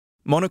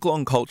Monocle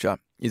on Culture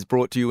is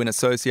brought to you in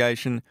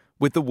association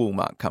with the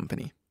Woolmark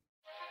Company.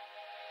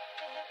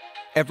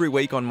 Every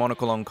week on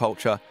Monocle on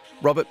Culture,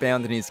 Robert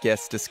Bound and his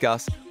guests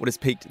discuss what has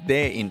piqued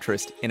their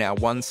interest in our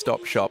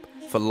one-stop shop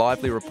for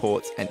lively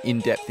reports and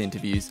in-depth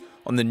interviews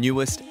on the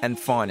newest and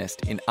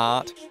finest in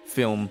art,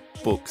 film,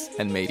 books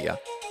and media.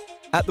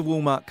 At the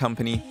Woolmark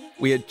Company,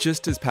 we are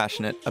just as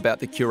passionate about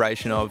the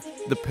curation of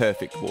the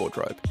perfect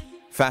wardrobe.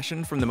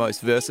 Fashion from the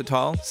most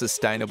versatile,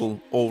 sustainable,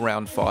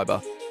 all-round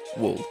fibre,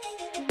 wool.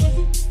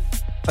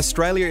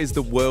 Australia is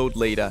the world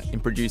leader in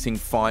producing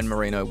fine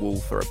merino wool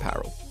for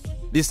apparel.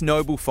 This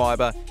noble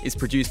fibre is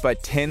produced by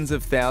tens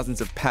of thousands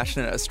of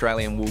passionate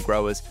Australian wool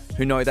growers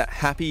who know that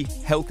happy,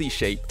 healthy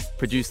sheep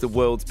produce the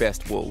world's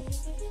best wool.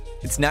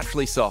 It's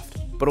naturally soft,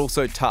 but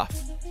also tough.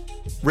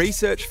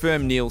 Research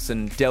firm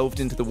Nielsen delved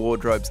into the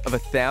wardrobes of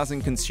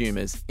 1,000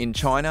 consumers in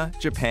China,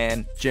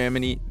 Japan,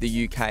 Germany,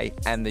 the UK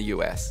and the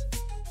US.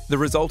 The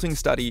resulting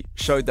study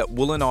showed that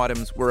woolen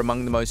items were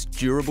among the most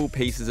durable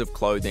pieces of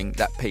clothing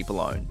that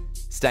people own,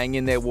 staying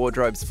in their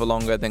wardrobes for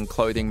longer than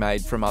clothing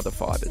made from other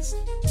fibres.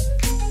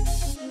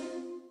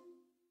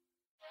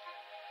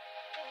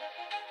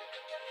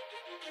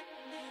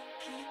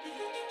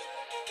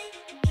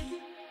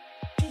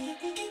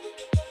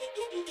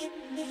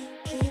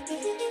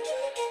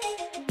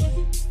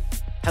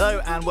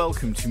 Hello and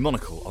welcome to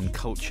Monocle on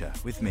Culture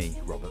with me,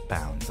 Robert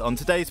Bound. On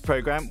today's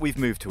programme, we've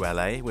moved to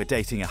LA, we're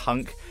dating a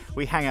hunk,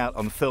 we hang out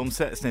on film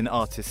sets and in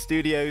artist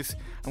studios,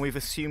 and we've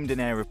assumed an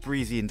air of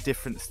breezy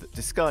indifference that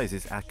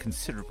disguises our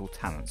considerable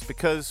talents.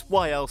 Because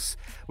why else?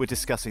 We're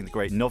discussing the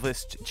great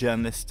novelist,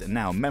 journalist and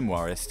now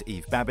memoirist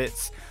Eve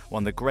Babitz,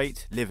 one of the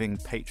great living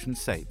patron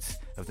saints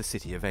of the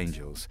City of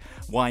Angels.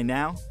 Why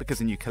now?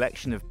 Because a new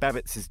collection of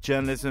Babitz's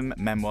journalism,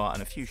 memoir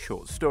and a few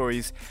short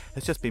stories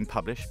has just been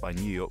published by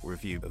New York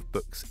Review of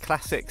Books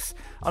Classics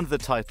under the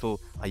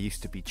title I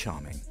Used to Be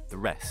Charming, The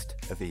Rest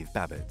of Eve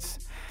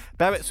Babitz.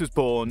 Babitz was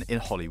born in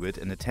Hollywood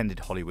and attended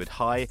Hollywood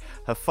High.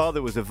 Her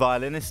father was a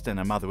violinist and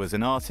her mother was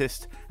an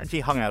artist, and she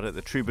hung out at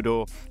the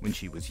Troubadour when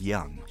she was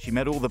young. She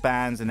met all the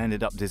bands and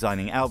ended up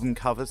designing album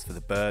covers for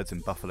the Byrds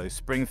and Buffalo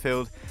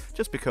Springfield,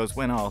 just because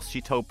when asked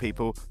she told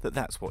people that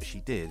that's what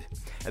she did.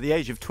 At the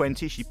age of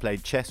 20 she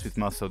played chess with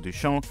Marcel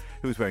Duchamp,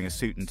 who was wearing a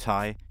suit and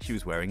tie. She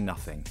was wearing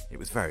nothing. It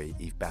was very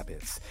Eve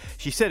Babitz.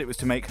 She said it was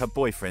to make her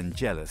boyfriend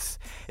jealous.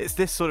 It's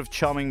this sort of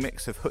charming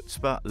mix of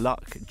chutzpah,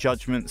 luck,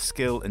 judgment,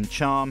 skill and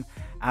charm,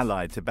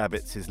 allied to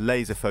Babitz's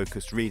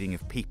laser-focused reading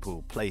of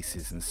people,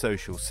 places and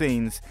social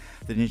scenes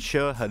that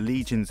ensure her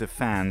legions of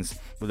fans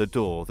will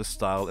adore the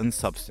style and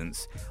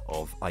substance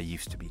of I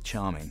Used to Be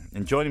Charming.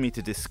 And joining me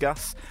to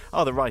discuss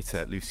are the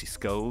writer Lucy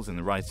Scholes and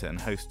the writer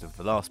and host of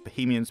The Last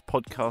Bohemians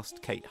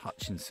podcast, Kate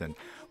Hutchinson.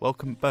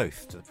 Welcome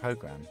both to the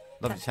programme.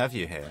 Lovely to have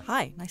you here.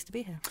 Hi, nice to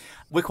be here.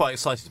 We're quite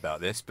excited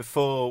about this.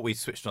 Before we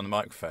switched on the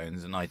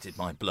microphones and I did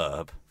my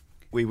blurb,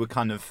 we were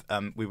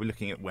we were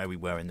looking at where we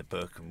were in the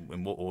book and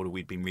in what order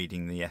we'd been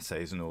reading the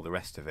essays and all the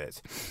rest of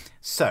it.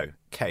 So,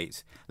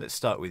 Kate, let's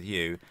start with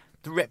you.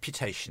 The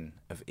reputation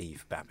of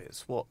Eve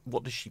Babitz.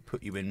 What does she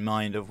put you in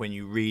mind of when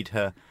you read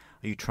her?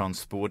 Are you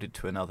transported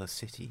to another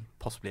city,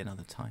 possibly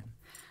another time?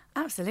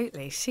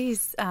 Absolutely.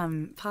 She's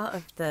part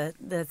of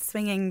the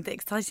swinging, the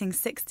exciting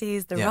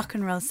 60s, the rock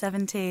and roll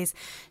 70s.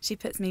 She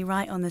puts me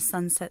right on the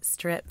Sunset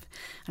Strip.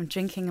 I'm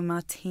drinking a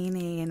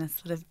martini in a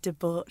sort of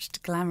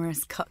debauched,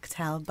 glamorous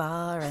cocktail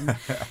bar. And,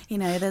 you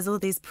know, there's all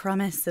these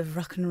promise of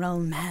rock and roll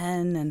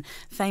men and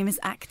famous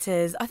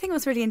actors. I think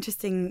what's really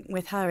interesting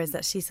with her is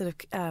that she sort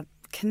of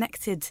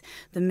connected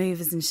the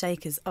movers and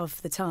shakers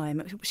of the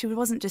time. She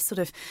wasn't just sort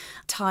of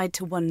tied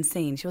to one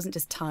scene. She wasn't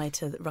just tied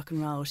to rock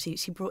and roll. She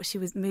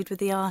was moved with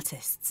the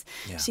artists.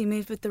 Yeah. She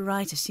moved with the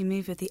writers. She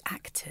moved with the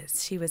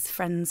actors. She was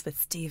friends with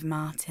Steve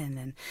Martin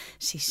and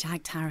she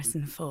shagged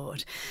Harrison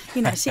Ford.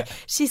 You know,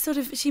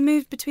 she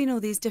moved between all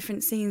these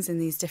different scenes and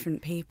these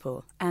different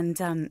people.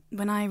 And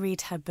when I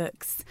read her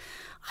books,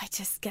 I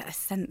just get a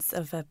sense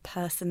of a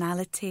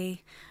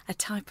personality, a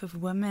type of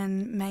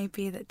woman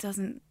maybe that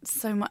doesn't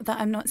so much, that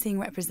I'm not seeing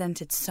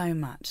represented so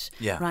much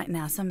right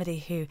now. Somebody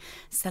who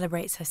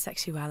celebrates her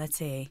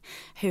sexuality,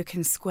 who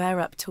can square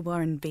up to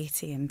Warren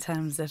Beatty in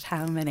terms of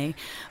how many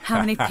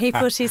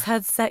people she's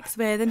had sex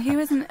with, and who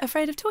isn't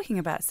afraid of talking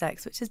about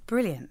sex, which is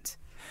brilliant.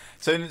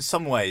 So in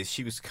some ways,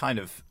 she was kind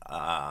of,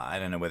 I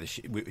don't know whether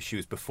she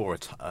was before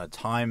a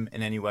time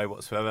in any way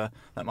whatsoever.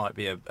 That might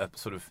be a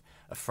sort of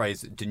a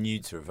phrase that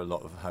denudes her of a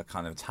lot of her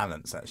kind of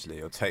talents,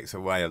 actually, or takes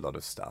away a lot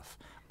of stuff.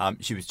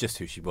 She was just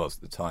who she was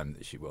at the time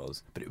that she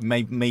was. But it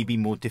may be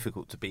more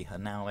difficult to be her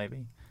now,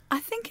 maybe? I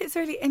think it's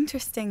really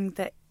interesting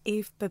that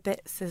Eve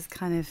Babitz's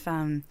kind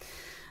of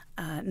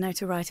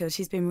notoriety,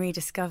 she's been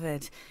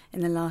rediscovered in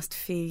the last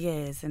few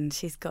years, and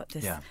she's got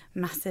this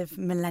massive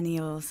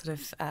millennial sort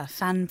of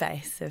fan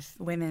base of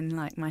women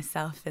like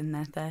myself in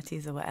their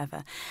 30s or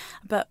whatever.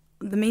 But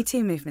the Me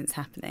Too movement's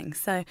happening.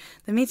 So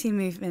the Me Too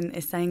movement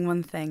is saying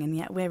one thing, and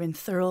yet we're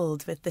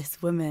enthralled with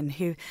this woman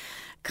who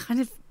kind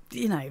of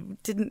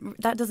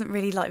that doesn't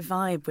really like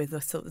vibe with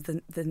the sort of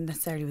the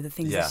necessarily with the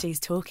things that she's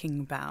talking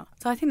about.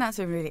 So I think that's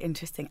a really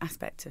interesting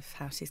aspect of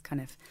how she's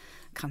kind of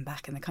come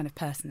back and the kind of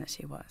person that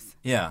she was.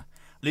 Yeah.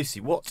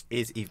 Lucy, what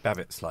is Eve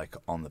Babitz like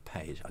on the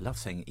page? I love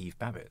saying Eve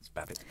Babitz.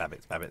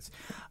 Babitz.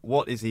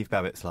 What is Eve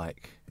Babitz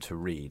like to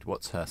read?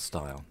 What's her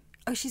style?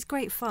 Oh, she's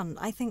great fun.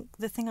 I think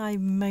the thing I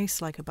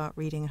most like about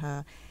reading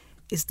her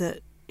is that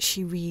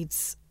she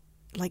reads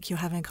like you're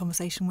having a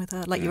conversation with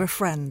her, like you're a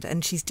friend,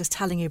 and she's just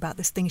telling you about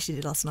this thing she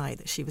did last night,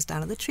 that she was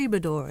down at the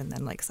Troubadour and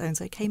then like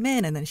so-and-so came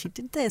in and then she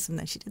did this and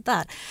then she did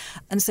that.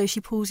 And so she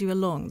pulls you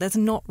along. There's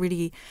not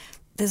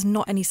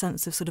any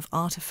sense of sort of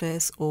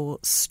artifice or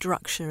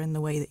structure in the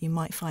way that you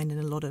might find in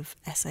a lot of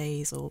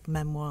essays or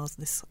memoirs,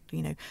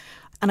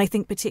 And I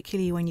think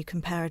particularly when you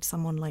compare it to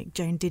someone like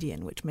Joan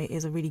Didion, which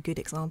is a really good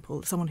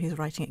example, someone who's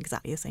writing at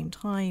exactly the same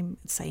time,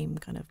 same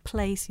kind of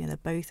place. They're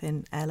both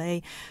in LA.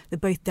 They're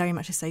both very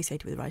much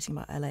associated with writing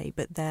about LA,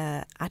 but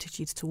their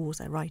attitudes towards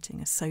their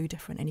writing are so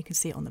different, and you can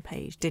see it on the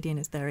page. Didion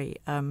is very,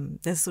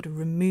 there's sort of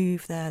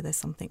remove there. There's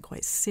something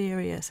quite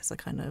serious. There's a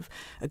kind of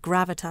a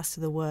gravitas to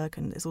the work,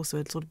 and there's also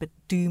a sort of bit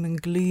doom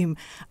and gloom.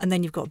 And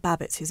then you've got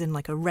Babitz, who's in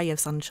like a ray of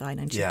sunshine,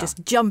 and she's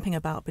just jumping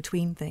about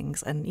between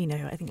things. And,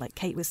 I think like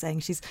Kate was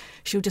saying,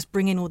 she'll just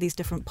bring in all these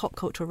different pop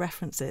culture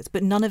references,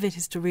 but none of it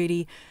is to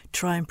really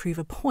try and prove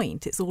a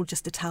point. It's all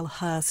just to tell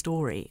her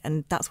story,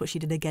 and that's what she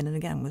did again and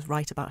again, was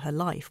write about her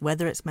life,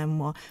 whether it's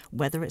memoir,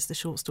 whether it's the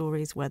short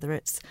stories, whether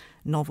it's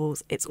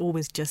novels. It's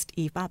always just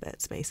Eve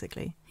Babitz,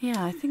 basically.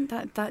 Yeah, I think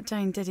that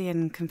Joan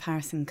Didion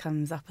comparison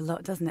comes up a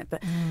lot, doesn't it?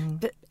 But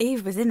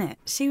Eve was in it.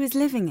 She was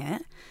living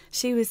it.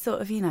 She was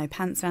sort of,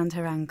 pants around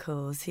her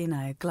ankles,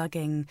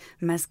 glugging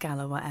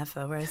mezcal or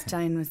whatever, whereas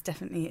Joan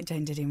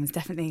Didion was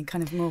definitely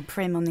kind of more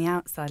prim on the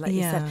outside, like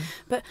you said.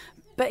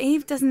 But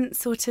Eve doesn't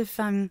sort of...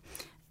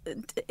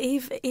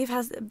 Eve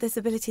has this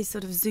ability to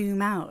sort of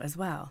zoom out as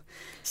well.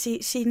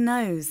 She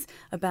knows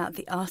about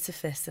the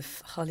artifice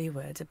of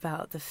Hollywood,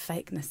 about the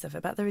fakeness of it,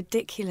 about the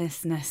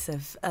ridiculousness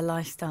of a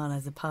lifestyle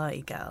as a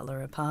party girl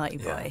or a party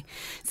boy.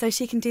 So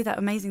she can do that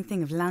amazing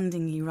thing of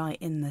landing you right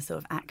in the sort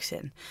of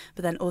action,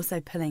 but then also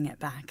pulling it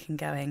back and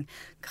going,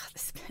 God,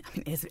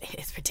 it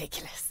is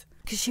ridiculous.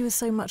 Because she was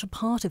so much a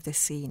part of this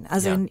scene.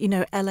 As in,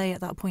 LA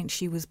at that point,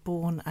 she was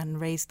born and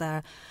raised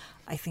there.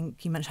 I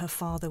think you mentioned her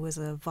father was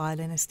a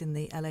violinist in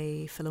the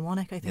LA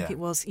Philharmonic, I think it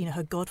was.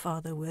 Her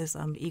godfather was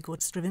Igor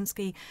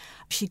Stravinsky.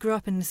 She grew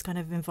up in this kind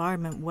of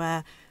environment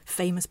where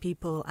famous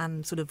people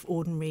and sort of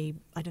ordinary,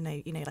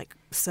 like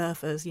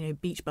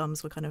surfers, beach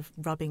bums were kind of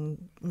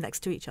rubbing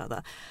next to each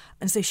other.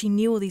 And so she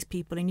knew all these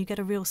people, and you get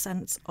a real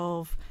sense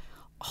of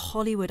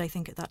Hollywood, I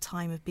think, at that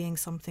time of being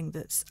something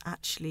that's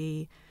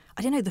actually...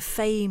 the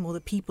fame or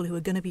the people who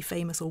are going to be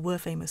famous or were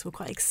famous were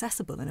quite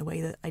accessible in a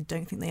way that I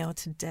don't think they are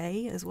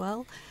today as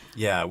well.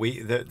 Yeah,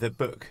 the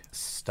book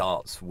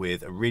starts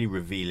with a really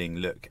revealing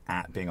look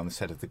at being on the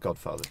set of The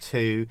Godfather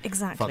 2.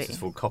 Exactly. Francis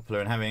Ford Coppola,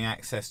 and having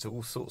access to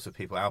all sorts of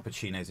people. Al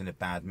Pacino's in a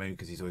bad mood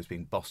because he's always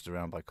being bossed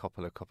around by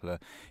Coppola. Coppola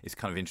is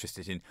kind of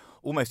interested in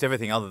almost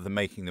everything other than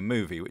making the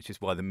movie, which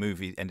is why the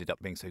movie ended up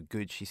being so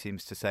good, she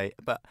seems to say.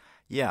 But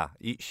yeah,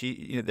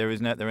 there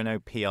are no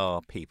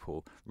PR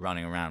people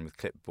running around with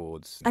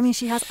clipboards. I mean,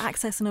 she has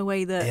access in a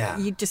way that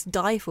you'd just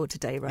die for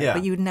today, right? Yeah.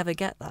 But you would never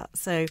get that.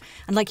 So,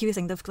 and like you were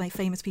saying, the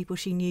famous people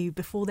she knew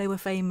before they were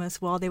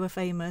famous, while they were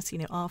famous,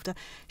 after.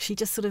 She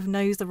just sort of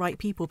knows the right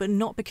people, but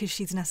not because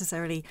she's not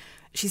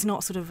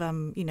sort of,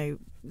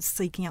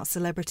 seeking out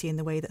celebrity in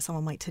the way that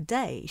someone might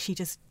today. She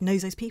just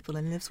knows those people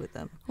and lives with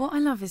them. What I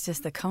love is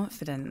just the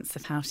confidence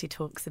of how she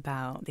talks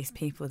about these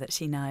people that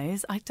she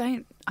knows. I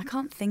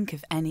can't think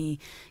of any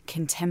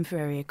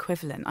contemporary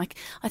equivalent.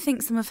 I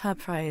think some of her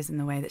prose in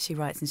the way that she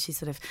writes, and she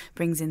sort of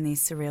brings in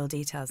these surreal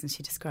details and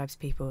she describes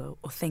people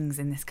or things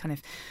in this kind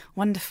of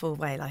wonderful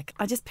way. Like,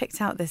 I just picked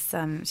out this,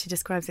 she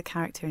describes a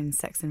character in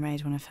Sex and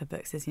Rage, one of her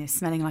books, as,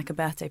 smelling like a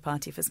birthday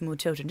party for small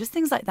children, just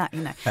things like that,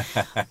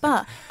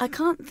 But I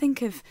can't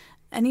think of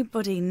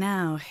anybody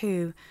now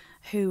who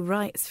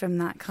writes from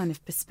that kind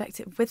of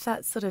perspective with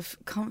that sort of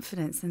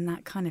confidence and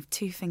that kind of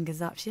two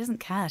fingers up. She doesn't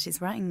care.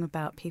 She's writing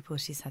about people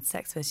she's had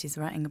sex with. She's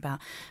writing about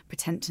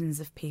pretensions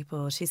of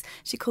people.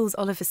 She calls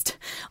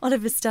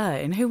Oliver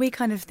Stone, who we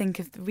kind of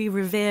we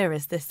revere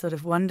as this sort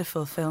of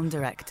wonderful film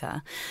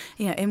director.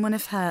 In one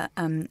of her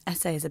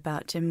essays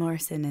about Jim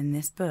Morrison in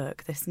this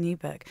new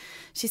book,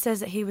 she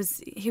says that he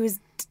was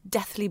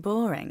deathly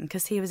boring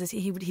because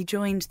he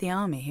joined the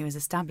army. He was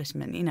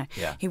establishment.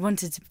 He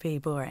wanted to be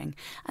boring,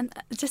 and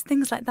just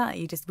things like that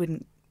you just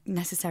wouldn't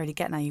necessarily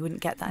get now. You wouldn't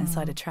get that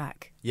inside a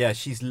track. Yeah,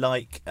 she's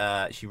like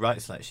she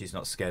writes like she's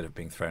not scared of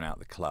being thrown out of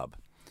the club,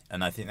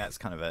 and I think that's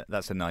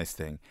that's a nice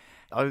thing.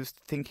 I was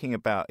thinking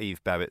about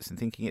Eve Babitz and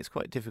thinking it's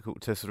quite difficult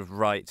to sort of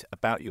write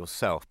about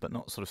yourself, but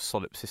not sort of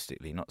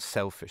solipsistically, not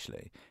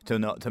selfishly.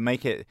 To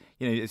make it,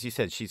 as you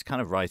said, she's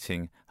kind of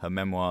writing her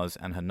memoirs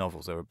and her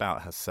novels are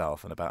about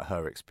herself and about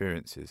her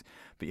experiences,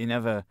 but you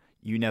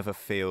never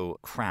feel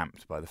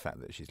cramped by the fact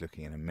that she's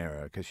looking in a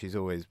mirror because she's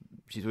always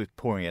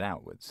pouring it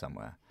outwards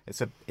somewhere.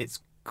 It's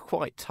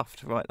quite tough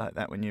to write like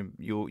that when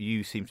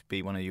you seem to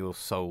be one of your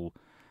sole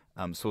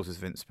sources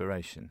of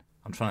inspiration.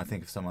 I'm trying to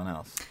think of someone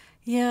else.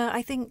 Yeah,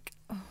 I think...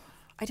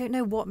 I don't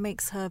know what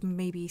makes her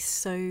maybe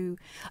so...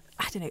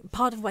 I don't know.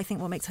 Part of what I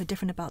think what makes her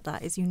different about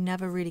that is you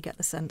never really get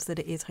the sense that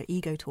it is her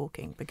ego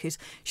talking, because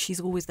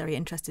she's always very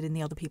interested in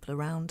the other people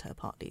around her,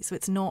 partly. So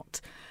it's not...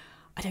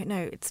 I don't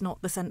know. It's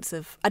not the sense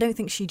of... I don't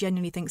think she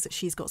genuinely thinks that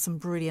she's got some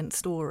brilliant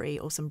story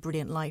or some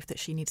brilliant life that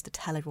she needs to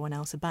tell everyone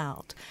else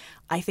about.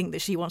 I think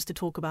that she wants to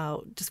talk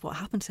about just what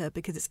happened to her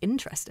because it's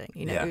interesting,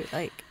 you know?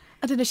 Yeah.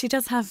 I don't know, she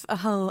does have a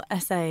whole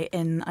essay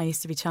in I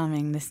Used to Be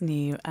Charming, this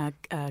new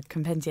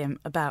compendium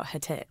about her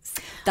tits.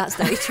 That's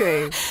very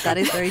true. That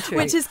is very true.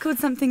 Which is called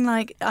something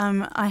like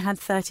I had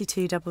 36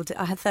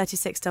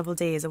 double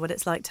Ds, or what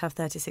it's like to have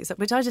 36,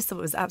 which I just thought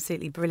was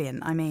absolutely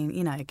brilliant. I mean,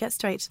 you know, get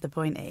straight to the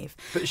point, Eve.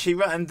 But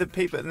and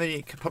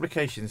the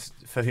publications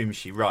for whom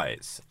she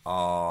writes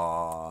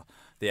are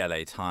the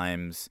LA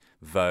Times,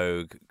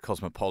 Vogue,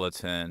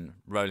 Cosmopolitan,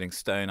 Rolling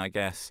Stone, I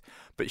guess.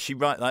 But she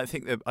I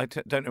think I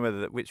don't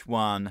know which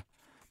one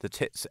the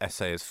tits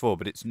essay is for,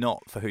 but it's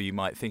not for who you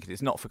might think it is.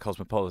 It's not for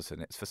Cosmopolitan.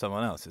 It's for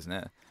someone else, isn't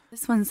it?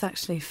 This one's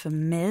actually for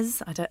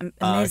Ms.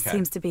 Ms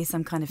seems to be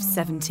some kind of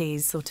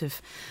 70s sort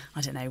of,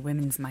 I don't know,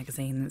 women's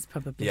magazine that's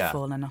probably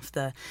fallen off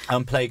the...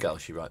 And Playgirl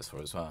she writes for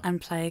as well.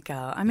 And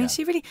Playgirl. I mean,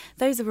 she really...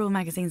 Those are all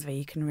magazines where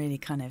you can really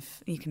kind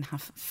of... You can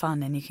have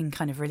fun and you can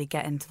kind of really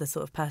get into the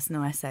sort of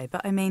personal essay.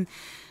 But I mean...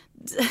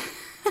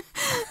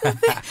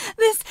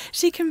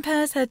 She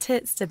compares her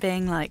tits to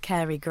being like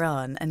Cary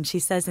Grant, and she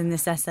says in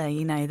this essay,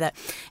 you know, that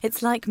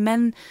it's like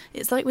when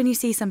you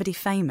see somebody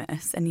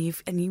famous and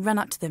you run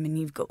up to them and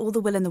you've got all the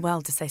will in the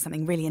world to say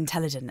something really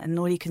intelligent, and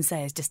all you can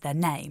say is just their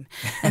name,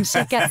 and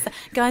she gets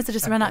guys will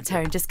just run up to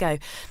her and just go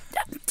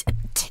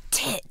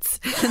tits.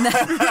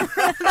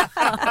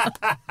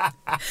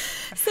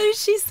 So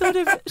she's sort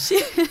of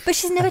but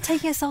she's never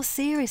taking herself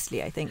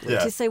seriously, I think,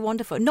 which is so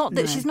wonderful. Not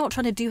that she's not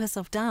trying to do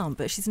herself down,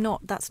 but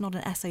that's not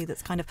an essay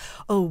that's kind of,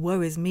 oh,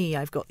 woe is me,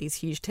 I've got these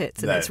huge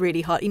tits and it's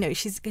really hard. You know,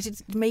 she's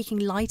making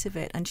light of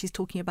it, and she's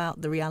talking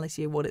about the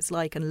reality of what it's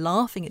like and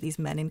laughing at these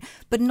men,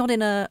 but not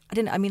in a...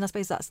 I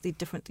suppose that's the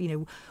different, you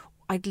know...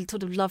 I'd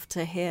sort of love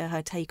to hear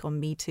her take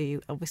on Me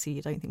Too. Obviously,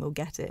 you don't think we'll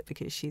get it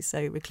because she's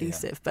so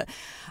reclusive, but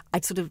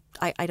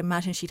I'd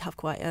imagine she'd have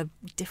quite a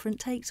different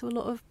take to a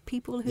lot of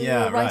people who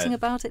are writing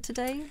about it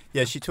today.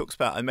 Yeah, she talks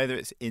about, and whether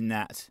it's in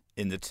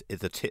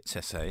the tits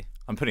essay.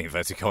 I'm putting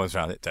inverted commas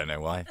around it. Don't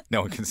know why.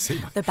 No one can see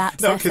the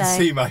Babitz no one essay, can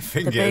see my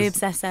fingers. The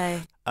boobs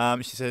essay.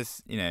 She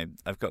says, you know,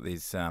 I've got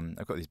these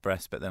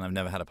breasts, but then I've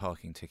never had a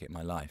parking ticket in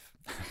my life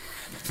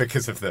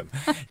because of them.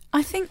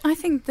 I think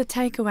the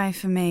takeaway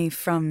for me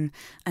from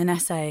an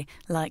essay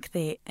like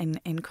the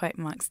in quote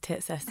marks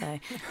tits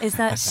essay is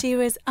that she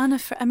was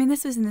unafraid. I mean,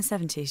 this was in the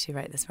 70s. She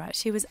wrote this, right?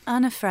 She was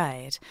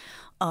unafraid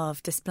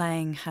of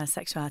displaying her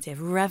sexuality, of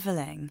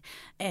revelling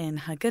in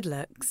her good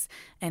looks,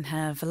 in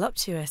her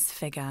voluptuous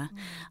figure,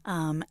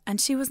 and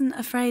she wasn't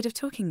afraid of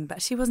talking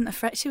about. She wasn't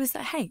afraid. She was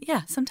like, "Hey,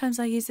 yeah, sometimes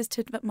I use this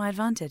to my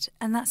advantage,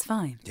 and that's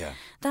fine. Yeah,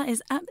 that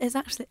is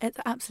actually it's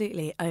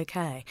absolutely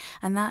okay."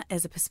 And that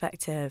is a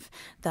perspective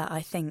that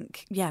I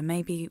think,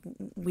 maybe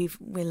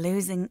we're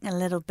losing a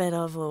little bit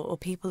of, or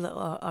people that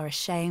are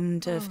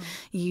ashamed of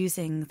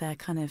using their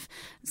kind of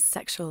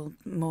sexual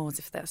mores,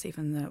 if that's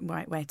even the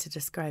right way to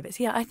describe it.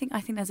 So yeah, I think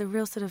there's a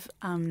real sort of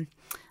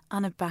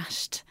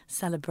unabashed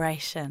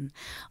celebration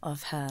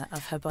of her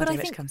body,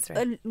 which comes through.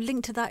 A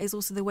link to that is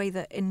also the way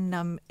that in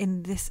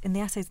the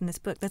essays in this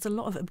book, there's a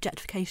lot of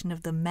objectification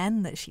of the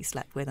men that she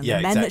slept with and the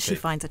men that she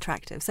finds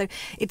attractive. So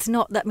it's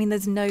not that, I mean,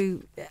 there's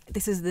no,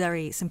 this is a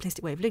very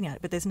simplistic way of looking at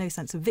it, but there's no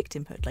sense of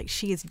victimhood. Like,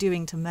 she is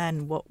doing to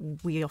men what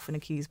we often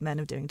accuse men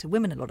of doing to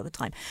women a lot of the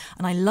time.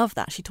 And I love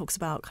that. She talks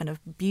about kind of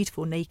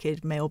beautiful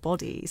naked male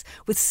bodies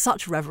with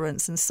such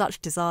reverence and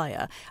such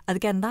desire. And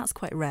again, that's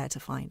quite rare to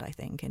find, I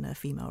think, in a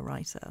female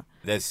writer.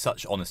 There's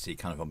such honesty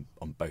kind of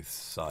on both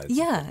sides.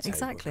 Yeah,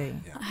 exactly.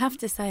 Yeah. I have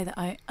to say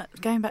that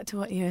going back to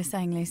what you were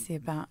saying, Lucy,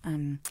 about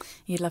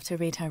you'd love to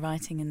read her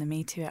writing in the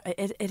Me Too.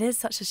 It is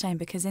such a shame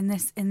because in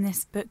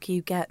this book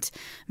you get,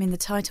 I mean, the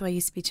title I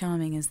Used to Be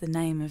Charming is the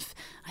name of,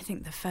 I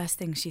think, the first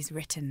thing she's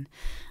written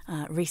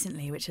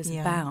recently, which is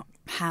about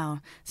how,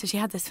 so she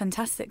had this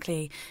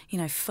fantastically, you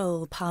know,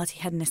 full party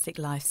hedonistic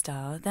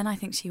lifestyle. Then I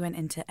think she went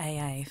into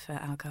AA for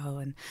alcohol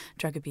and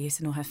drug abuse,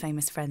 and all her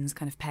famous friends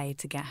kind of paid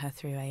to get her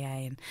through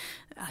AA. And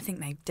I think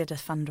they did a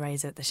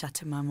fundraiser at the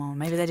Chateau Marmont.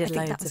 Maybe they did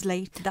loads.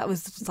 That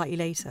was slightly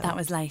later. That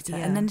was later.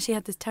 Yeah. And then she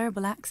had this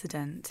terrible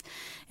accident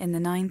in the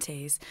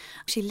 90s.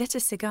 She lit a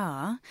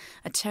cigar,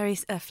 a cherry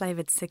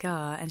flavoured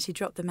cigar, and she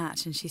dropped the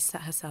match and she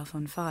set herself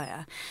on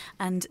fire.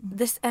 And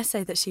this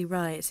essay that she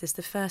writes is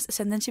the first.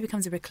 So then she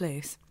becomes a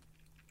recluse.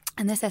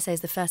 And this essay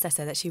is the first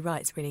essay that she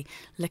writes really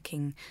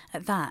looking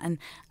at that.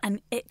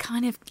 And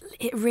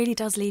it really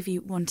does leave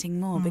you wanting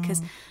more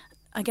because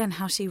again,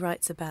 how she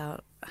writes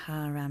about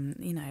her,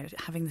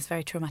 having this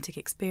very traumatic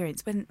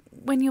experience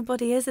when your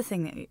body is a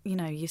thing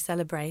that, you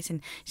celebrate.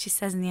 And she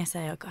says in the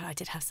essay, oh God, I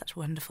did have such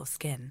wonderful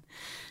skin,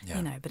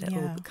 but it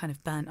all kind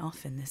of burnt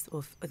off in this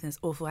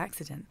awful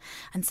accident.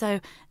 And so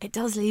it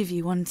does leave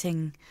you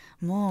wanting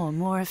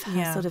more of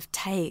her sort of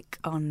take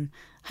on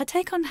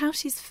how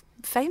she's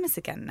famous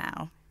again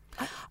now.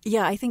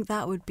 Yeah, I think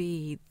that would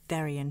be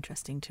very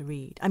interesting to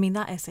read. I mean,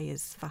 that essay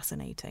is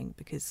fascinating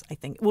because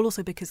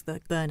also because the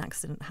burn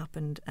accident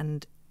happened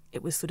and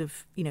it was sort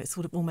of, it's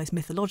sort of almost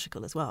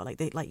mythological as well.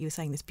 Like you were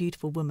saying, this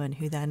beautiful woman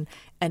who then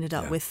ended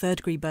up with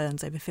third-degree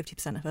burns over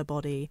 50% of her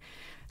body,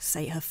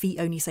 her feet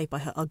only saved by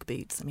her Ugg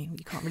boots. I mean,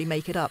 you can't really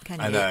make it up, can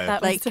you? I know.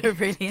 That was a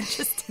really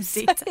interesting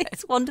detail.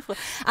 It's wonderful.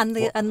 And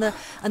the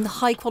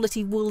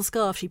high-quality wool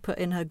scarf she put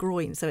in her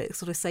groin, so it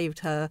sort of saved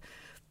her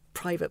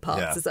private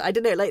parts. I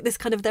don't know, like this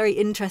kind of very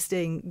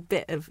interesting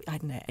bit of, I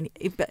don't know,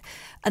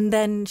 and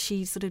then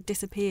she sort of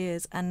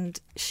disappears and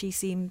she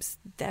seems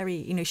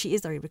very, she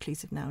is very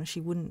reclusive now and she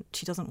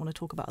doesn't want to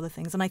talk about other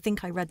things. And I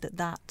think I read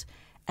that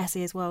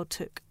essay as well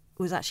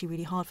was actually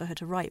really hard for her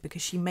to write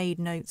because she made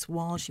notes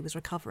while she was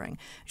recovering.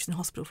 She was in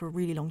hospital for a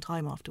really long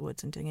time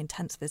afterwards and doing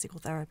intense physical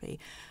therapy.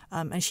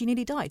 And she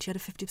nearly died. She had a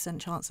 50%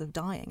 chance of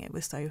dying. It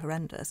was so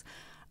horrendous.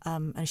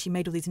 And she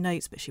made all these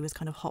notes, but she was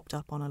kind of hopped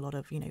up on a lot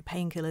of,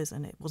 painkillers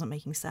and it wasn't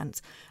making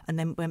sense. And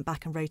then went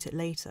back and wrote it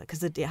later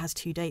because it has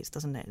 2 dates,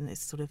 doesn't it? And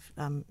it's sort of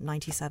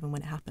 97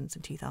 when it happens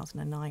and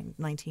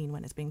 2019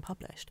 when it's being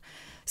published.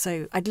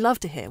 So I'd love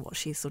to hear what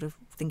she's sort of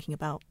thinking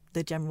about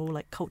the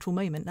general cultural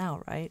moment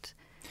now, right?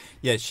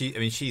 Yeah,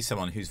 she's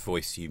someone whose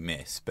voice you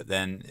miss, but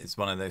then it's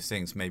one of those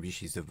things. Maybe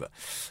she's the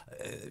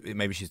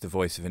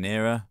voice of an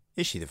era.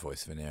 Is she the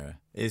voice of an era?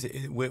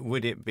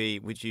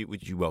 Would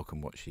you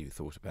welcome what she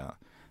thought about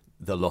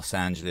the Los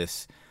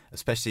Angeles,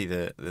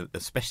 especially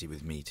especially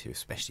with Me Too,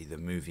 especially the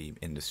movie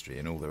industry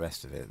and all the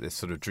rest of it, this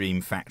sort of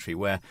dream factory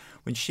where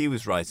when she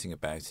was writing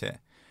about it,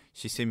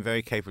 she seemed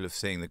very capable of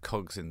seeing the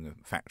cogs in the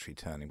factory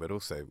turning, but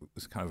also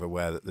was kind of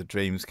aware that the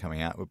dreams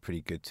coming out were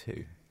pretty good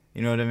too.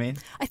 You know what I mean?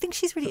 I think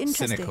she's really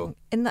interesting cynical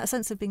in that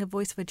sense of being a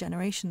voice of a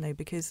generation, though,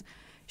 because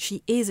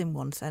she is, in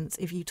one sense,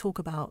 if you talk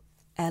about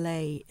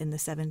LA in the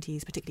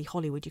 70s, particularly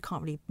Hollywood, you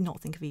can't really not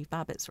think of Eve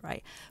Babitz,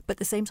 right? But at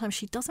the same time,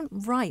 she doesn't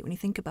write, when you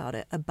think about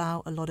it,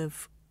 about a lot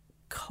of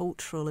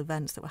cultural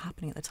events that were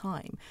happening at the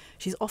time.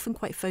 She's often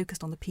quite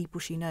focused on the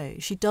people she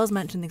knows. She does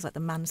mention things like the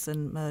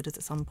Manson murders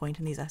at some point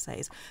in these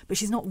essays, but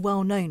she's not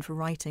well known for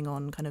writing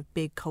on kind of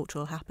big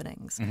cultural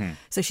happenings. Mm-hmm.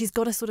 So she's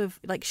got a sort of,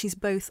 she's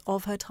both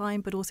of her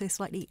time but also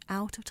slightly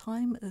out of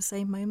time at the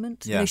same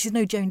moment. Yeah. She's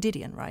no Joan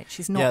Didion, right?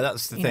 She's not. Yeah,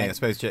 that's the thing. I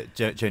suppose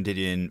Joan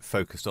Didion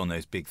focused on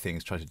those big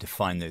things, tried to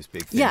define those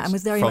big things. Yeah, and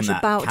was very much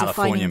about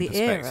defining the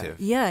era.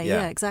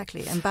 Yeah,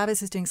 exactly. And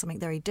Babitz is doing something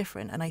very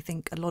different, and I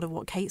think a lot of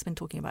what Kate's been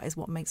talking about is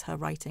what makes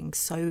her writing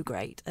so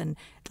great and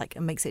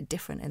it makes it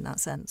different in that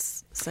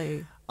sense.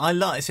 So I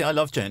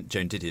love Joan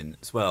Didion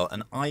as well,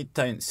 and I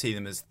don't see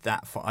them as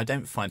that far. I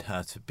don't find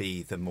her to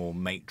be the more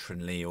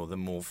matronly or the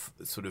more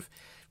sort of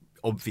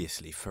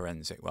obviously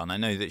forensic one. I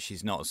know that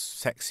she's not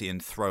sexy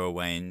and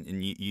throwaway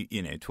and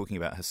you talking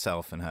about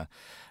herself and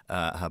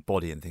her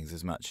body and things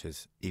as much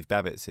as Eve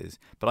Babitz is,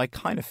 but I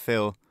kind of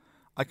feel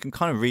I can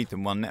kind of read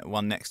them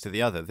one next to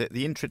the other.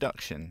 The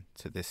introduction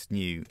to this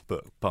new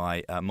book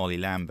by Molly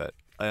Lambert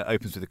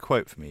opens with a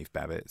quote from Eve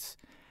Babitz,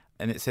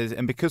 and it says,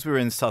 "And because we were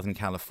in Southern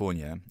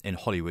California, in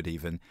Hollywood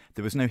even,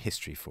 there was no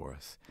history for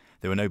us.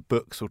 There were no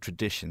books or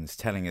traditions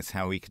telling us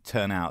how we could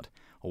turn out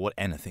or what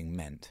anything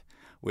meant,"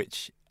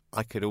 which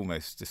I could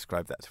almost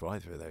describe that to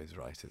either of those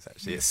writers,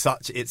 actually. It's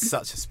such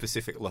a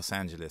specific Los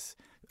Angeles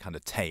kind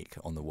of take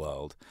on the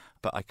world,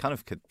 but I kind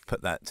of could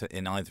put that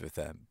in either of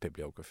their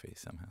bibliographies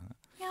somehow.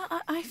 Yeah,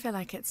 I feel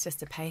like it's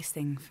just a pace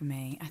thing for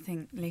me. I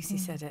think Lucy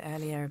said it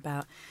earlier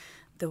about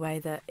the way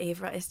that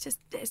Eve, it's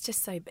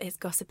just so, it's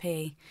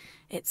gossipy,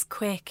 it's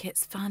quick,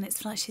 it's fun.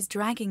 It's like she's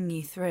dragging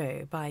you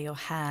through by your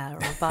hair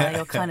or by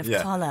your kind of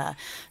collar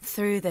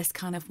through this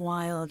kind of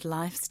wild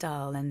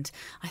lifestyle. And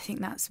I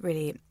think that's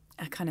really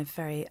a kind of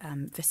very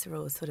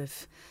visceral sort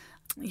of,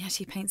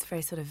 she paints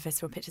very sort of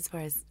visceral pictures,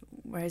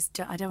 whereas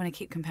I don't want to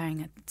keep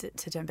comparing it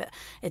to Joan, but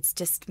it's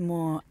just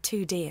more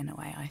 2D in a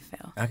way, I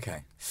feel.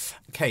 Okay.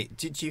 Kate,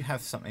 did you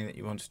have something that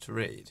you wanted to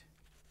read?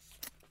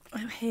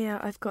 Here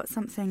I've got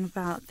something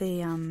about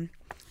the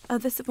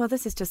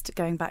this is just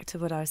going back to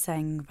what I was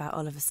saying about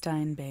Oliver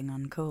Stone being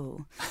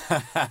uncool.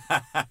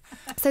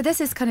 So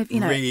this is kind of,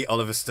 really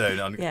Oliver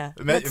Stone. Yeah.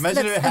 Imagine let's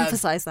it had,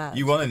 emphasise that.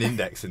 You want an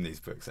index in these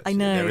books, actually. I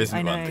know. There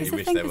isn't one, but you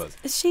wish there was.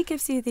 She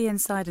gives you the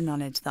insider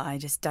knowledge that I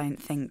just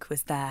don't think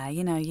was there.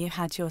 You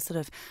had your sort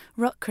of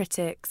rock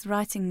critics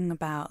writing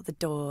about the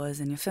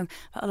Doors and your film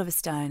about Oliver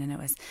Stone, and it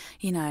was,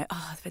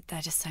 but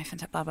they're just so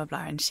fantastic, blah, blah,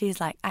 blah. And she's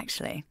like,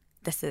 actually,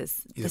 this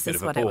is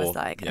what it was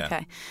like. Yeah.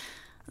 Okay.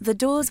 The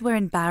Doors were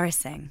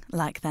embarrassing,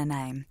 like their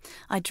name.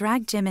 I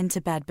dragged Jim into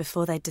bed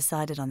before they'd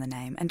decided on the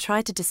name and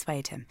tried to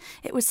dissuade him.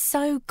 It was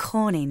so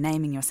corny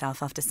naming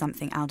yourself after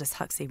something Aldous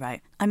Huxley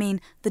wrote. I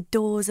mean, the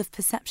Doors of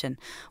Perception.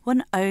 What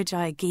an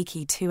Ojai,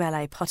 geeky,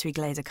 2LA pottery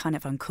glazer kind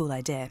of uncool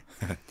idea.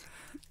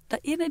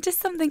 Just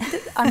something.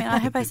 I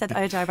hope I said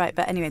Ojai right,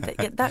 but anyway,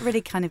 that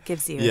really kind of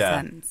gives you a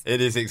sense.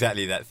 It is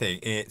exactly that thing.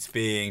 It's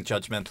being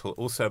judgmental.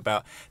 Also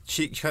about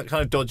she kind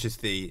of dodges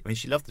the. I mean,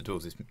 she loved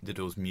the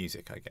Doors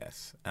music, I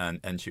guess,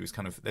 and she was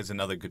kind of. There's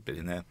another good bit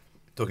in there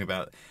talking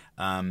about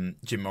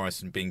Jim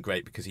Morrison being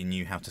great because he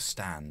knew how to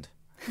stand.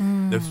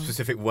 The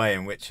specific way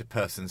in which a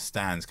person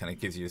stands kind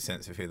of gives you a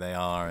sense of who they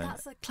are. And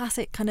that's a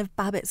classic kind of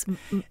Babitz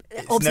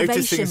it's observation,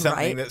 noticing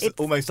something right? that's it's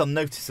almost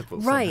unnoticeable.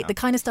 Right, somehow. the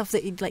kind of stuff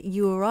that like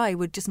you or I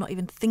would just not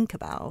even think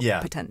about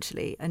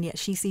potentially, and yet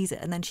she sees it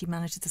and then she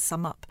manages to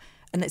sum up,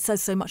 and it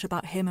says so much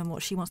about him and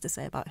what she wants to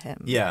say about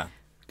him. Yeah.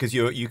 Because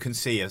you can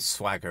see a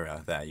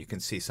swaggerer there. You can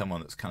see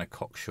someone that's kind of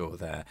cocksure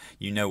there.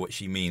 You know what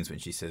she means when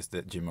she says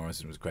that Jim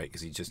Morrison was great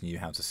because he just knew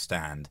how to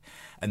stand.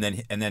 And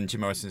then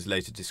Jim Morrison is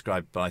later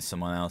described by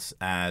someone else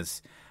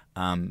as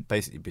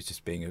basically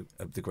just being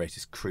the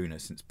greatest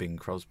crooner since Bing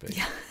Crosby.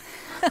 Yeah.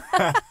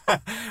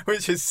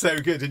 Which is so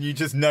good, and you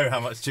just know how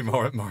much Jim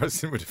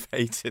Morrison would have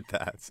hated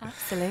that.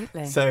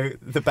 Absolutely. So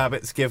the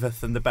Babitz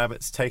giveth and the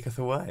Babitz taketh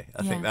away.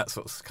 I think that's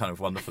what's kind of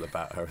wonderful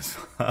about her as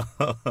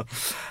well.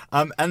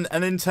 And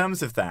in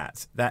terms of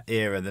that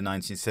era, the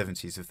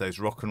 1970s, of those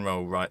rock and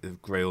roll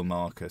of Grail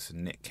Marcus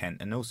and Nick Kent,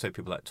 and also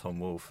people like Tom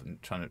Wolfe, and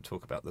trying to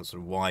talk about the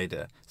sort of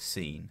wider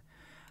scene,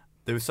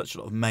 there was such a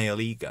lot of male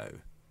ego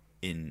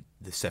in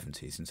the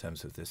 70s in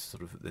terms of this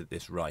sort of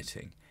this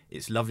writing.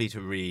 It's lovely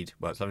to read.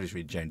 Well, it's lovely to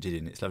read Joan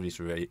Didion. It's lovely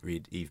to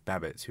read Eve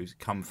Babitz, who's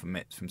come from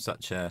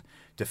such a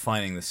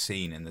defining the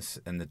scene in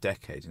the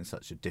decade in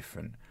such a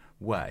different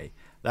way.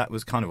 That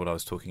was kind of what I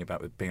was talking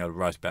about with being able to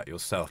write about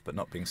yourself, but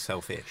not being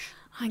selfish.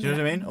 Do you know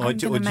what I mean? Or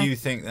do you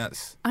think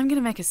that's? I'm going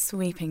to make a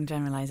sweeping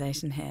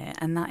generalisation here,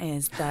 and that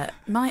is that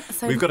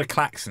we've got a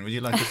klaxon. Would you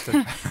like us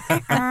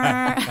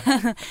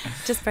to?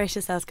 Just brace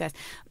yourselves, guys.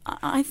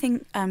 I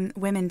think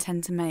women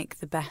tend to make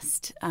the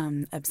best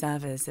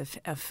observers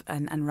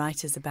and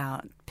writers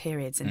about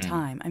periods in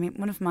time. I mean,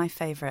 one of my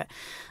favourite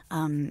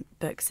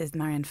books is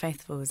Marianne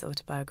Faithfull's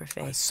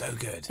autobiography. Oh, it's so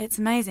good. It's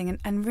amazing,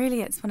 and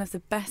really, it's one of the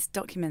best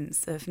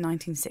documents of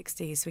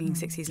 1960s, swinging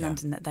 60s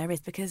London that there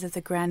is, because of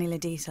the granular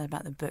detail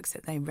about the books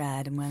that they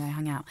read and where they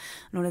hung out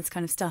and all this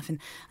kind of stuff.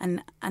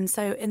 And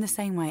so in the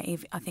same way,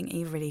 I think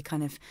Eve really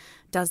kind of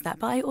does that.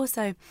 But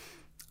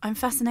I'm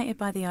fascinated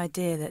by the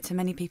idea that to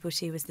many people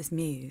she was this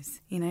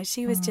muse. You know,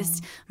 she was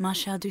just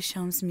Marcel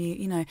Duchamp's muse,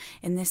 you know,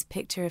 in this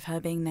picture of her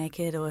being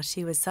naked, or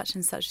she was such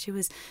and such. She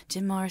was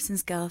Jim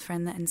Morrison's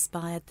girlfriend that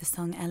inspired the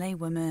song LA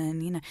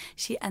Woman, you know.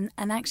 And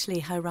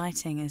actually her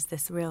writing is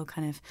this real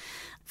kind of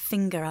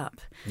finger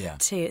up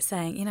to it,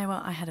 saying, you know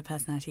what, I had a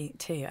personality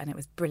too and it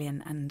was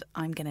brilliant, and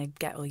I'm going to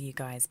get all you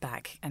guys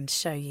back and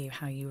show you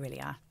how you really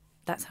are.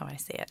 That's how I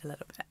see it a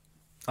little bit.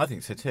 I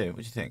think so too. What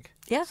do you think?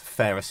 Yeah. It's a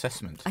fair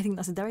assessment. I think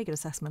that's a very good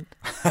assessment.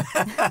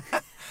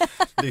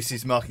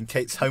 Lucy's marking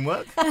Kate's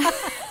homework.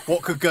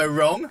 What could go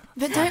wrong?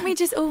 But don't we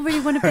just all really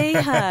want to be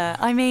her?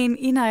 I mean,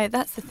 you know,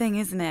 that's the thing,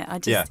 isn't it?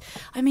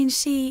 I mean,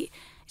 she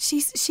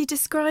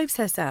describes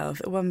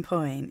herself at one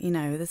point, you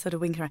know, with a sort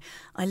of wink around.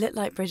 I looked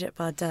like Brigitte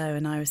Bardot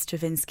and I was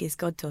Stravinsky's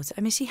goddaughter.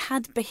 I mean, she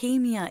had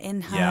Bohemia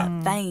in her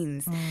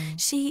veins.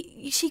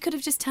 She could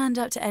have just turned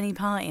up to any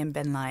party and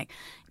been like,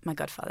 my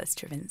godfather's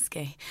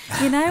Stravinsky,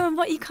 you know, and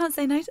what you can't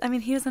say no to. I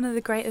mean, he was one of the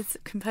greatest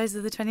composers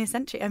of the 20th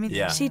century. I mean,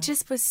 she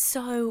just was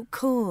so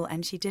cool,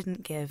 and she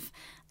didn't give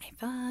a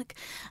fuck.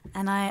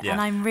 And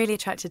I'm really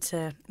attracted to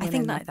women. I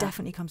think that like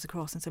definitely comes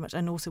across in so much,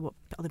 and also what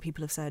other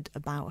people have said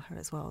about her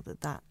as well.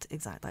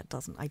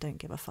 I don't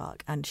give a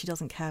fuck, and she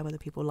doesn't care whether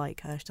people like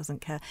her. She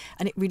doesn't care,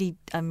 and it really,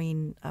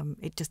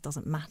 it just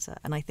doesn't matter.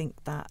 And I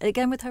think that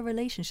again with her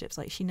relationships,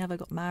 like she never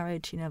got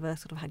married, she never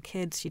sort of had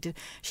kids. She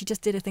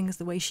just did things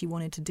the way she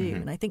wanted to do,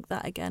 and I think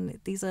that again,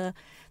 these are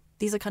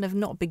kind of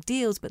not big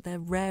deals, but they're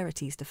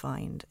rarities to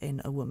find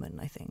in a woman,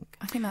 I think.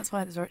 I think that's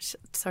why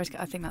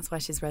I think that's why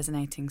she's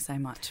resonating so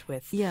much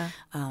with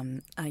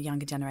a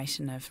younger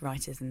generation of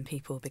writers and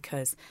people,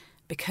 because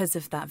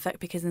of that,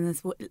 because in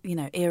this, you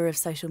know, era of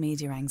social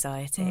media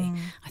anxiety,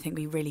 I think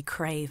we really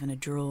crave and are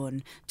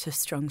drawn to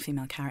strong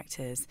female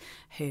characters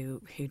who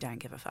don't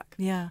give a fuck.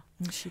 Yeah,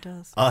 and she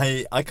does.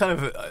 I kind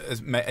of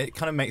it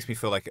kind of makes me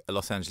feel like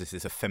Los Angeles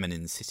is a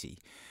feminine city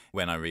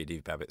when I read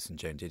Eve Babitz and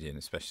Joan Didion,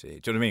 especially.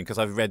 Do you know what I mean? Because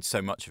I've read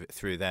so much of it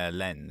through their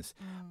lens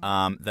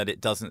that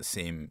it doesn't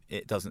seem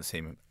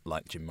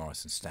like Jim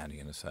Morrison standing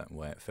in a certain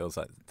way. It feels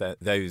like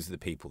those are the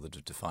people that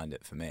have defined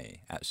it for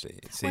me, actually.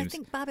 It seems... Well, I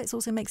think Babitz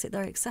also makes it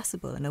very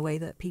accessible in a way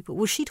that people...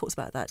 Well, she talks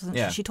about that, doesn't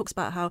she? She talks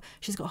about how...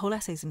 She's got whole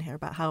essays in here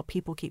about how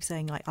people keep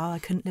saying, like, I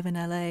couldn't live in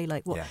LA,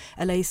 like, what,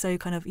 LA's so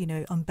kind of, you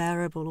know,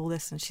 unbearable, all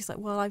this. And she's like,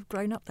 well, I've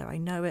grown up there. I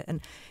know it.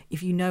 And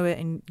if you know it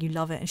and you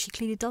love it, and she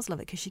clearly does love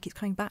it because she keeps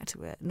coming back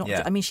to it.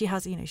 I mean, she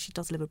has, she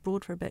does live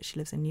abroad for a bit. She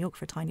lives in New York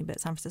for a tiny bit,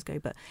 San Francisco,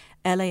 but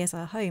LA is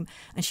her home.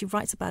 And she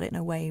writes about it in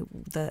a way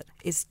that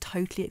is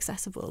totally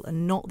accessible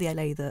and not the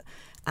LA that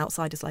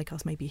outsiders like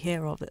us maybe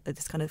hear of,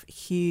 this kind of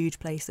huge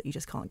place that you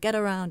just can't get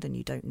around and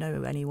you don't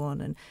know anyone,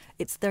 and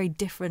it's very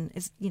different.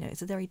 It's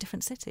a very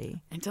different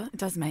city. It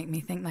does make me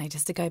think, though,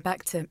 just to go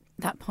back to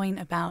that point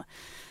about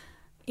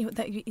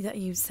that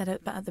you said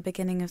at the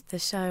beginning of the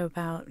show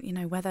about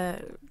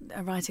whether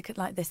a writer could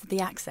like this, the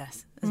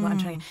access is what I'm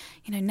trying.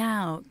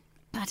 Now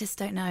I just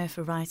don't know if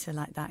a writer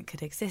like that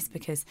could exist,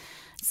 because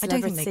I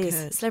don't think they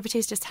could.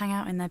 Celebrities just hang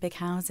out in their big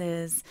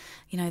houses.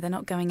 They're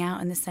not going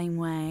out in the same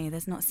way.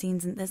 There's not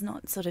scenes, and there's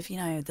not sort of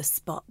the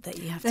spot that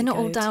you have. They're to not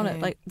go all down to. at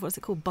like what's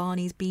it called,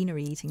 Barney's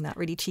Beanery, eating that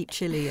really cheap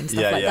chili and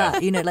stuff like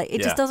that.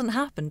 It just doesn't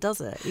happen, does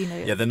it?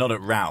 Yeah, they're not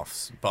at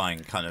Ralph's buying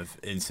kind of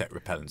insect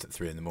repellent at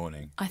 3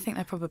 a.m. I think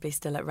they're probably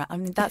still at Ralph's. I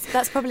mean,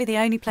 that's probably the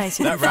only place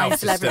you can that find Ralph's is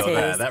celebrities. Still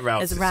there. That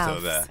Ralph's is Ralph's.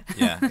 still there.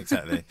 Yeah,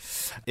 exactly.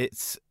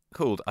 It's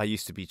called I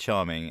Used to Be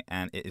Charming,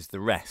 and it is the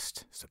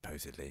rest,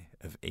 supposedly,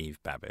 of Eve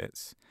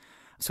Babitz.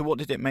 So what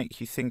did it make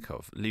you think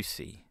of,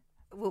 Lucy?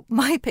 Well,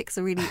 my pick's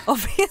a really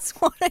obvious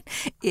one.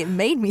 It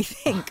made me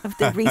think of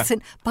the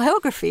recent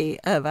biography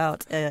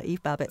about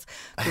Eve Babitz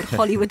called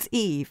Hollywood's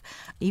Eve.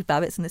 Eve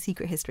Babitz and the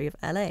Secret History of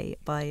LA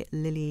by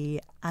Lily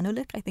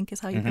Anulik, I think is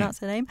how you pronounce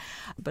her name.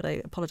 But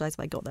I apologise if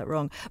I got that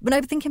wrong. But I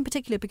would think in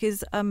particular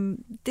because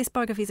this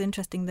biography is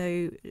interesting,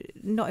 though,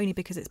 not only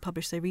because it's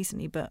published so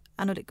recently, but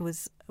Anulik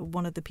was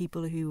one of the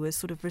people who was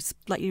sort of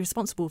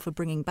responsible for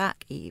bringing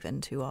back Eve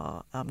into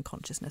our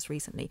consciousness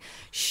recently.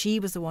 She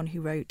was the one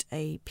who wrote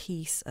a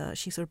piece.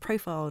 She sort of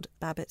profiled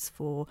Babitz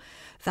for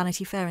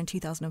Vanity Fair in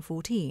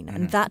 2014,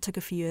 and that took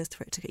a few years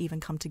for it to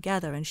even come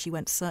together. And she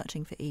went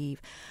searching for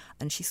Eve,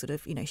 and she sort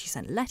of, she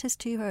sent letters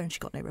to her, and she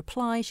got no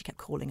reply. She kept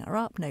calling her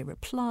up, no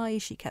reply.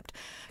 She got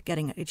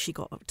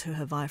to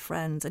her via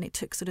friends, and it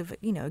took sort of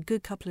a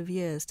good couple of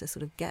years to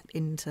sort of get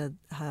into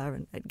her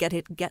and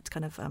get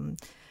kind of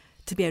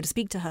to be able to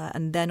speak to her.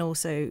 And then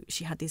also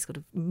she had these sort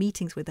of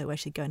meetings with her where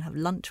she'd go and have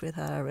lunch with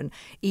her, and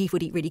Eve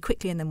would eat really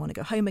quickly and then want to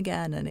go home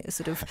again, and it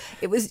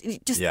was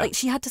just like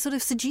she had to sort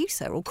of seduce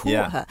her or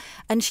court her.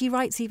 And she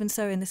writes even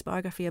so in this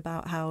biography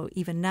about how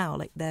even now,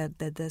 like they're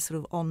sort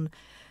of on.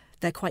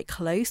 They're quite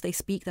close. They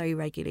speak very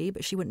regularly,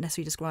 but she wouldn't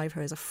necessarily describe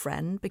her as a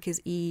friend,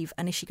 because Eve,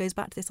 and she goes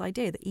back to this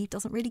idea that Eve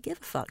doesn't really give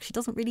a fuck. She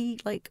doesn't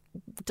really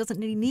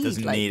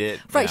need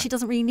it. Right, she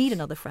doesn't really need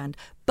another friend.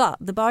 But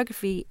the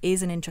biography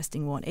is an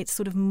interesting one. It's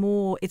sort of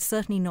more, it's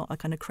certainly not a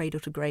kind of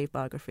cradle to grave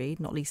biography,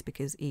 not least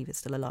because Eve is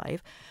still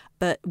alive.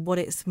 But what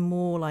it's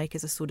more like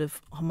is a sort of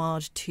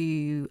homage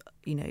to,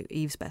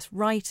 Eve's best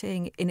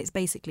writing. And it's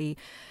basically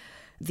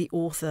the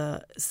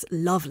author's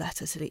love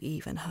letter to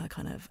Eve and her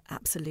kind of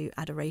absolute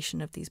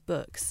adoration of these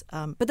books.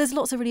 But there's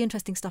lots of really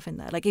interesting stuff in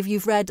there. Like if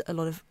you've read a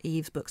lot of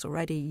Eve's books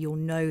already, you'll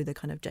know the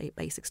kind of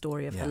basic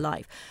story of her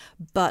life.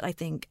 But I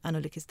think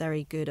Anulik is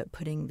very good at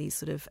putting these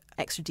sort of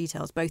extra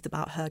details, both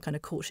about her kind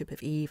of courtship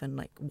of Eve and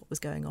like what was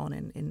going on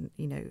in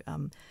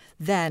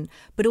then.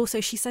 But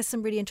also she says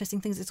some really interesting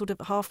things. It's sort of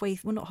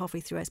not halfway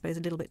through, I suppose,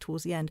 a little bit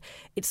towards the end.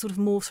 It sort of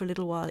morphs for a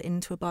little while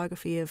into a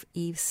biography of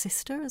Eve's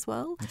sister as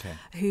well,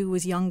 who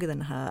was younger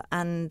than her.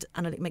 And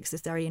Anulik makes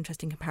this very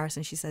interesting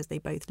comparison. She says they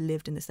both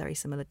lived in this very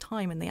similar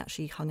time, and they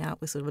actually hung out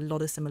with sort of a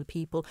lot of similar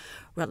people,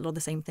 read a lot of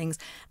the same things.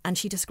 And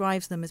she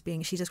describes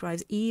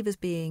Eve as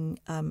being,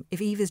 if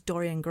Eve is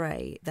Dorian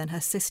Gray, then her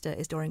sister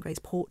is Dorian Gray's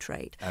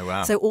portrait. Oh,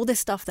 wow. So all this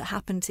stuff that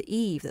happened to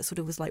Eve that sort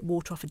of was like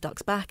water off a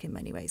duck's back in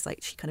many ways. Like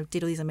she kind of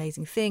did all these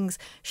amazing things,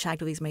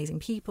 shagged all these amazing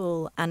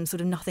people, and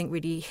sort of nothing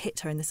really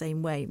hit her in the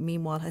same way.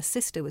 Meanwhile, her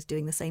sister was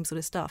doing the same sort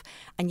of stuff,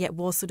 and yet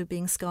was sort of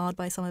being scarred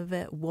by some of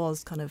it,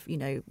 was kind of,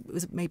 it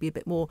was maybe a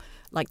bit more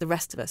like the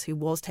rest of us, who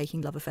was taking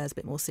love affairs a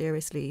bit more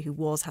seriously, who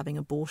was having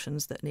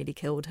abortions that nearly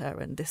killed her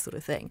and this sort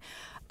of thing.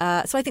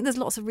 So I think there's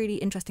lots of really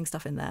interesting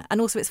stuff in there.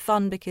 And also it's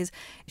fun because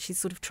she's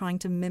sort of trying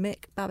to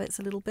mimic Babitz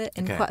a little bit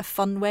in quite a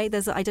fun way.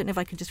 I don't know if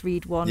I could just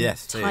read one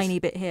tiny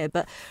bit here,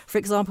 but for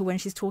example, when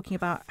she's talking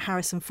about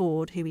Harrison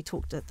Ford, who we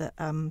talked at that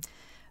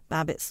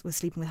Babitz was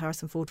sleeping with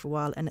Harrison Ford for a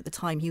while, and at the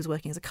time he was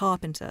working as a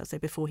carpenter. So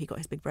before he got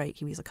his big break,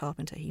 he was a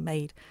carpenter.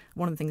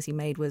 One of the things he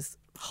made was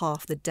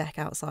half the deck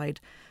outside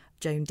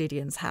Joan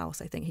Didion's house.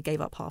 I think he gave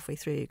up halfway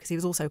through because he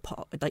was also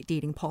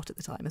dealing pot at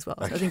the time as well.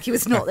 So I think he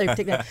was not very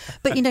particular.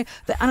 But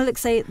but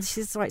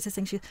Anulik writes this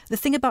thing. The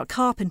thing about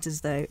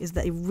carpenters though is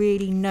that they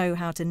really know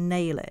how to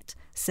nail it.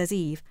 Says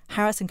Eve,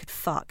 Harrison could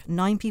fuck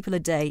 9 people a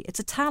day. It's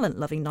a talent,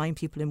 loving 9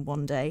 people in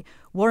one day.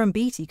 Warren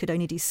Beatty could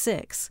only do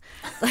 6.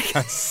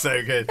 That's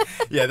so good.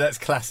 Yeah, that's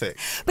classic.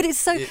 But it's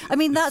so.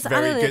 That's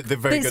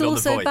Anulik. But it's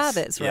also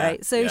Babitz, right?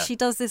 Yeah, so she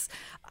does this.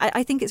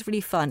 I think it's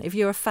really fun. If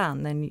you're a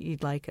fan, then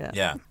you'd like it.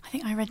 Yeah. I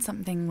think I read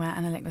something where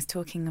Anulik was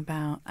talking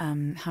about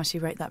how she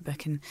wrote that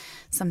book, and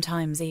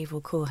sometimes Eve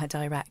will call her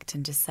direct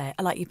and just say,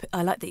 I like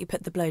that you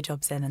put the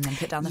blowjobs in and then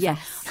put down the phone.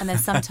 And then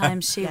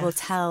sometimes she will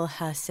tell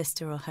her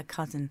sister or her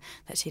cousin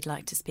that she'd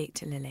like to speak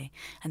to Lily,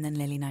 and then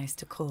Lily knows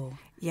to call.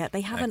 Yeah,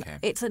 they haven't. Okay.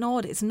 It's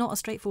not a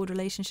straightforward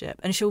relationship.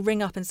 And she'll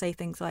ring up and say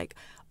things like,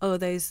 "Oh,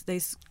 those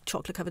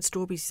chocolate-covered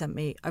strawberries you sent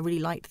me, I really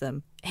liked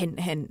them. Hint,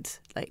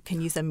 hint. Like,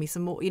 can you send me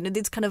some more?" You know,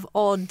 it's kind of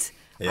odd.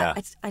 Yeah.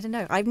 I don't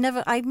know.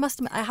 I must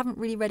admit, I haven't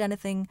really read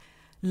anything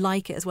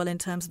like it as well in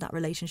terms of that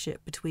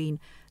relationship between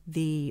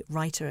the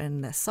writer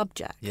and the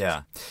subject.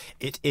 Yeah.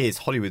 It is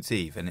Hollywood's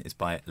Eve, and it is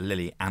by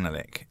Lily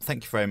Analick.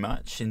 Thank you very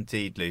much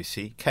indeed,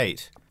 Lucy.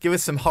 Kate, give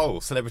us some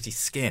whole celebrity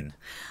skin.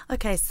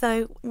 Okay,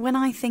 so when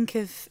I think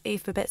of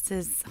Eve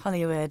Babitz's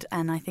Hollywood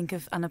and I think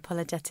of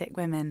unapologetic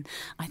women,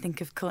 I think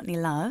of Courtney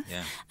Love.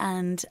 Yeah.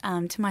 And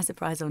to my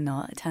surprise or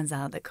not, it turns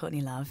out that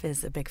Courtney Love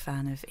is a big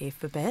fan of Eve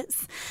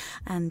Babitz.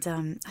 And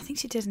I think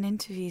she did an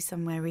interview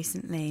somewhere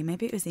recently,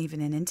 maybe it was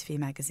even in Interview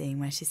magazine,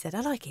 where she said, "I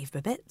like Eve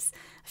Babitz.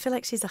 I feel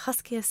like she's a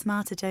huskier,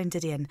 smarter Joan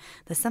Didion.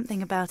 There's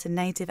something about a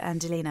native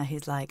Angelina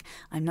who's like,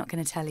 I'm not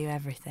going to tell you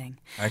everything."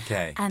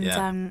 Okay.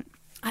 And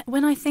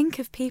when I think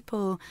of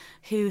people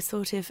who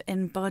sort of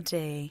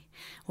embody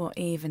what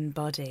Eve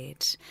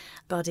embodied,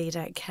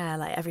 don't care,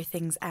 like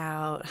everything's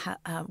out,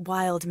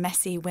 wild,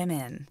 messy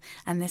women,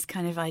 and this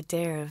kind of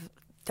idea of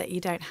that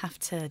you don't have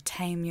to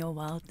tame your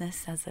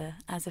wildness as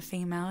a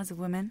female, as a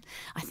woman,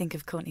 I think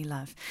of Courtney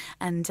Love.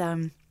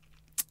 And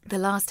the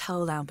last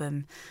Hole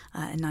album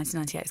in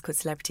 1998 is called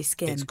Celebrity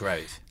Skin. It's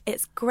great.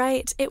 It's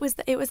great. It was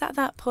at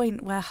that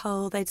point where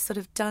Hole, they'd sort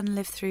of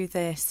lived through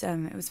this.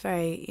 It was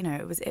very,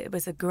 it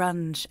was a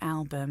grunge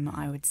album,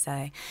 I would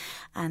say.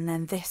 And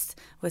then this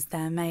was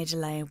their major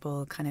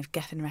label, kind of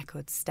Geffen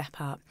Records step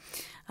up,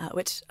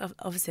 which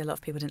obviously a lot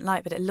of people didn't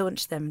like, but it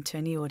launched them to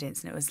a new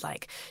audience, and it was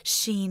like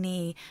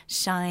sheeny,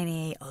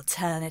 shiny,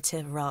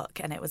 alternative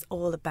rock, and it was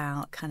all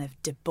about kind of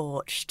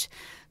debauched,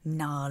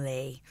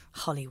 gnarly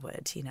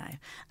Hollywood,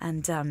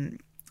 And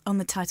on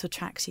the title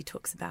track, she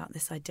talks about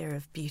this idea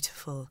of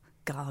beautiful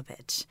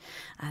garbage,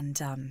 and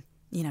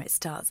it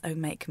starts, "Oh,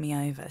 make me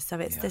over." So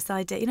it's this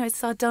idea, it's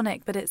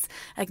sardonic, but it's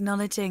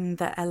acknowledging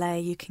that LA,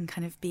 you can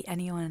kind of be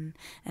anyone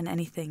and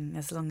anything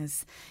as long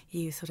as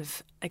you sort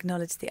of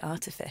acknowledge the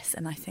artifice.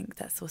 And I think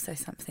that's also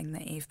something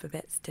that Eve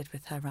Babitz did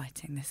with her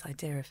writing, this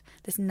idea of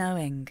this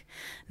knowing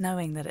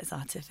that it's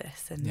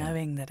artifice and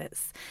knowing that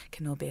it's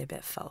can all be a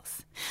bit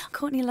false.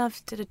 Courtney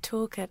Love did a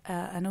talk at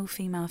an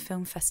all-female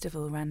film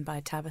festival run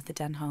by Tabitha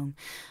Denholm,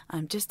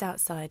 just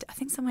outside, I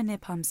think somewhere near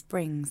Palm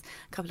Springs,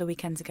 a couple of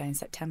weekends ago in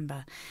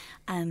September.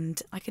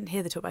 And I couldn't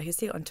hear the talk, but I could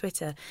see it on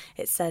Twitter.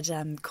 It said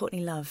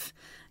Courtney Love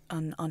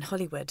on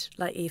Hollywood,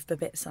 like Eve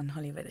Babitz on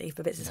Hollywood. Eve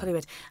Babitz's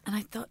Hollywood. And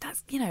I thought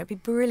that's, it'd be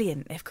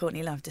brilliant if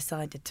Courtney Love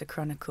decided to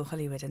chronicle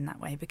Hollywood in that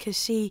way,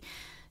 because she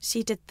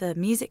did the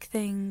music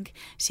thing,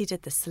 she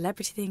did the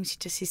celebrity thing,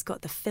 she's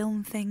got the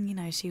film thing.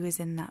 She was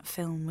in that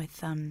film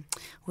with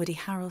Woody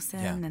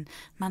Harrelson and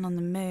Man on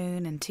the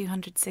Moon and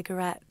 200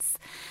 Cigarettes,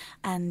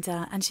 and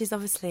she's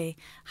obviously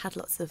had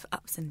lots of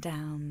ups and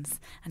downs,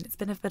 and it's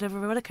been a bit of a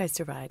roller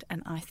coaster ride.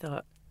 And I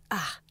thought,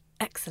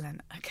 excellent.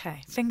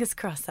 Okay, fingers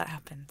crossed that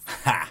happens.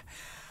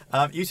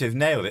 You two have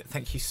nailed it.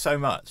 Thank you so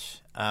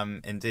much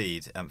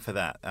indeed for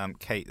that.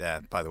 Kate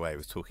there, by the way,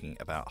 was talking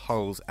about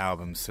Hole's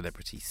album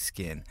Celebrity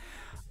Skin.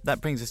 That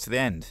brings us to the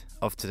end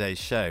of today's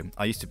show.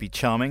 I Used to Be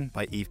Charming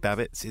by Eve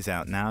Babitz is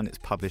out now, and it's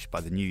published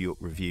by the New York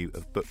Review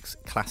of Books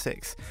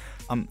Classics.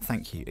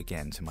 Thank you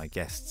again to my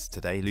guests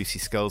today, Lucy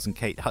Sculls and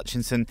Kate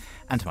Hutchinson,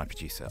 and to my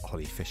producer,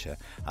 Holly Fisher.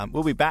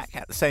 We'll be back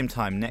at the same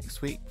time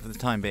next week. For the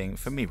time being,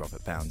 from me,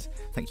 Robert Bounds,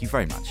 thank you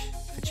very much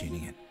for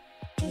tuning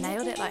in.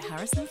 Nailed it like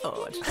Harrison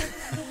Ford.